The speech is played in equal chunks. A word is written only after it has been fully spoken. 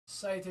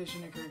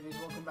Salutation and Kirkies,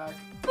 welcome back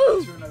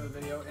to another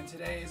video, and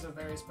today is a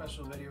very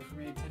special video for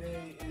me.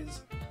 Today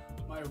is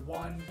my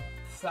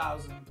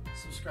 1,000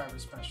 subscriber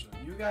special.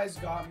 You guys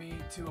got me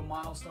to a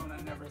milestone I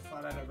never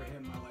thought I'd ever hit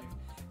in my life.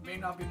 It may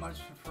not be much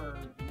for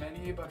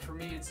many, but for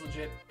me it's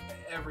legit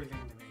everything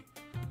to me.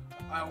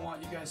 I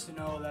want you guys to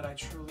know that I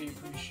truly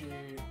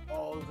appreciate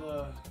all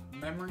the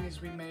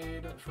memories we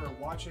made for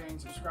watching,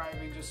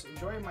 subscribing, just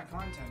enjoying my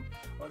content,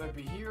 whether it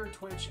be here,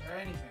 Twitch, or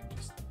anything.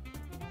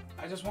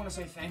 I just want to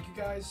say thank you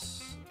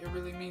guys. It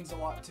really means a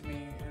lot to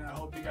me, and I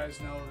hope you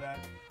guys know that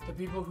the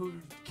people who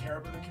care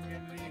about the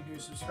community and who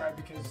subscribe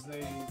because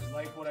they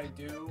like what I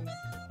do,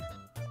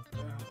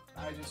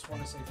 I just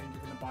want to say thank you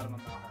from the bottom of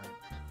my heart.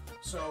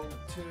 So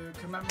to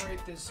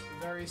commemorate this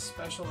very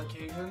special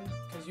occasion,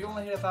 because you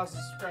only hit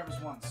 1,000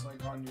 subscribers once,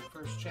 like on your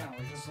first channel,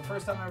 like this is the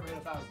first time I ever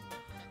hit 1,000.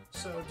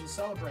 So to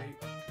celebrate,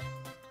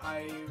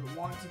 I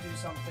want to do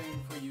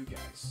something for you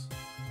guys.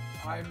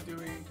 I'm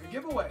doing a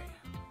giveaway.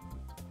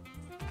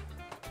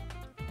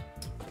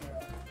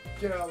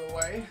 Get out of the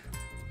way.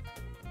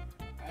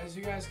 As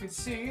you guys can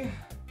see,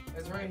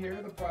 it's right here,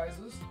 the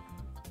prizes.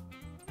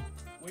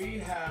 We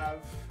have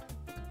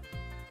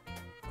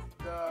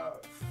the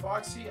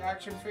Foxy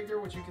action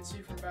figure, which you can see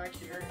from back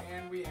here,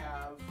 and we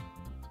have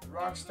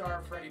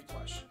Rockstar Freddy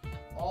plush.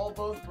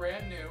 Both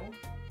brand new,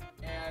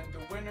 and the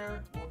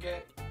winner will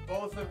get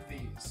both of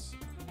these.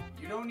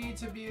 You don't need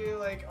to be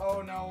like,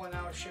 oh no, and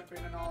now it's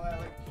shipping and all that.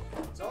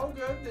 Like, it's all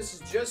good. This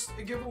is just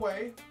a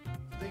giveaway.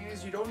 The thing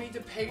is, you don't need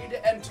to pay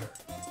to enter.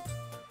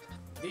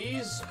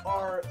 These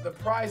are the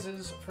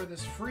prizes for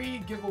this free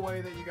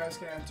giveaway that you guys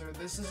can enter.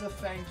 This is a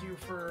thank you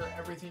for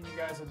everything you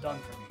guys have done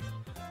for me.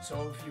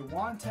 So if you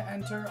want to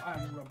enter,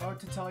 I'm about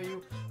to tell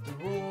you the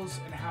rules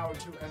and how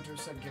to enter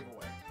said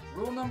giveaway.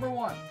 Rule number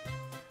 1,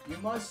 you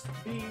must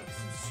be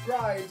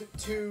subscribed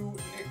to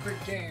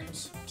Nick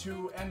Games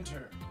to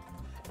enter.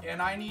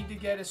 And I need to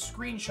get a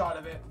screenshot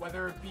of it,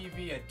 whether it be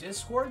via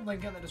Discord,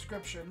 link in the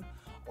description,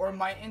 or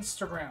my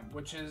Instagram,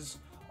 which is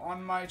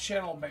on my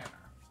channel banner.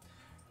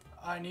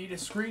 I need a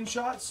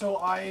screenshot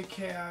so I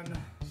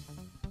can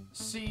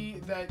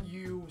see that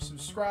you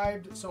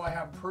subscribed, so I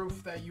have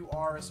proof that you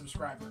are a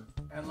subscriber.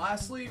 And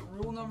lastly,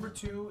 rule number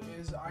 2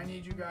 is I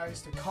need you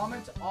guys to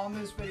comment on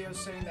this video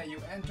saying that you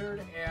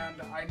entered,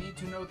 and I need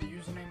to know the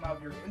username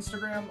of your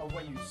Instagram, of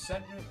what you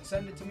send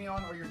it to me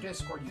on, or your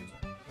Discord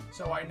user,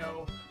 so I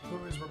know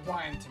who is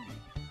replying to me.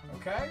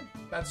 Okay?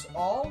 That's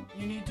all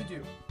you need to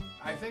do.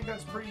 I think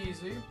that's pretty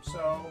easy,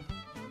 so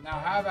now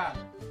have at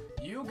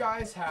it. You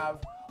guys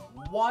have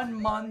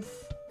 1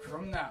 month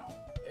from now.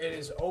 It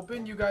is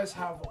open. You guys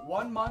have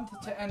 1 month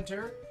to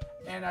enter,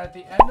 and at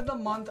the end of the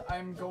month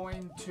I'm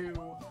going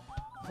to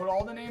put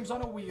all the names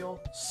on a wheel,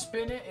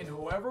 spin it, and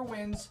whoever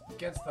wins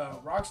gets the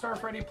Rockstar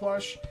Freddy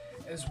plush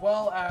as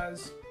well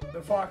as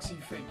the Foxy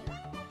figure.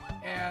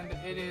 And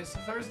it is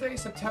Thursday,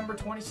 September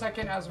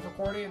 22nd as of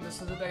recording, and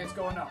this is the day it's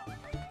going up.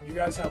 You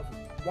guys have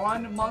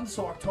 1 month,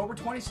 so October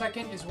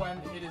 22nd is when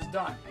it is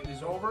done. It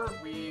is over.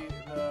 You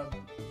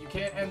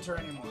can't enter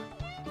anymore.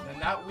 Then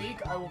that week,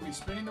 I will be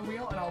spinning the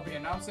wheel, and I'll be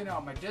announcing it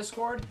on my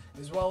Discord,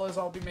 as well as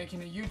I'll be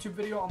making a YouTube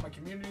video on my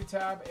community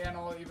tab, and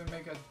I'll even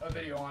make a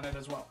video on it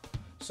as well.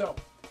 So,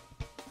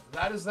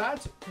 that is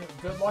that.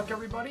 Good luck,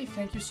 everybody.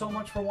 Thank you so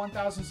much for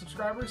 1,000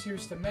 subscribers.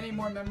 Here's to many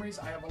more memories.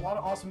 I have a lot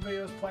of awesome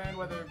videos planned,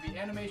 whether it be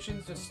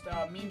animations, just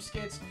meme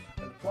skits,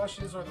 or the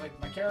plushes, or like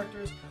my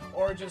characters,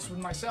 or just with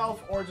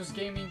myself, or just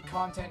gaming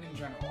content in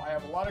general. I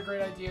have a lot of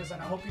great ideas,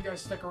 and I hope you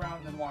guys stick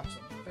around and watch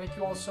them. Thank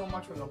you all so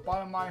much from the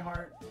bottom of my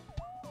heart.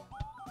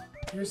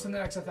 Here's to the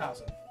next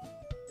 1,000.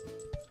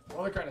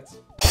 Roll the credits.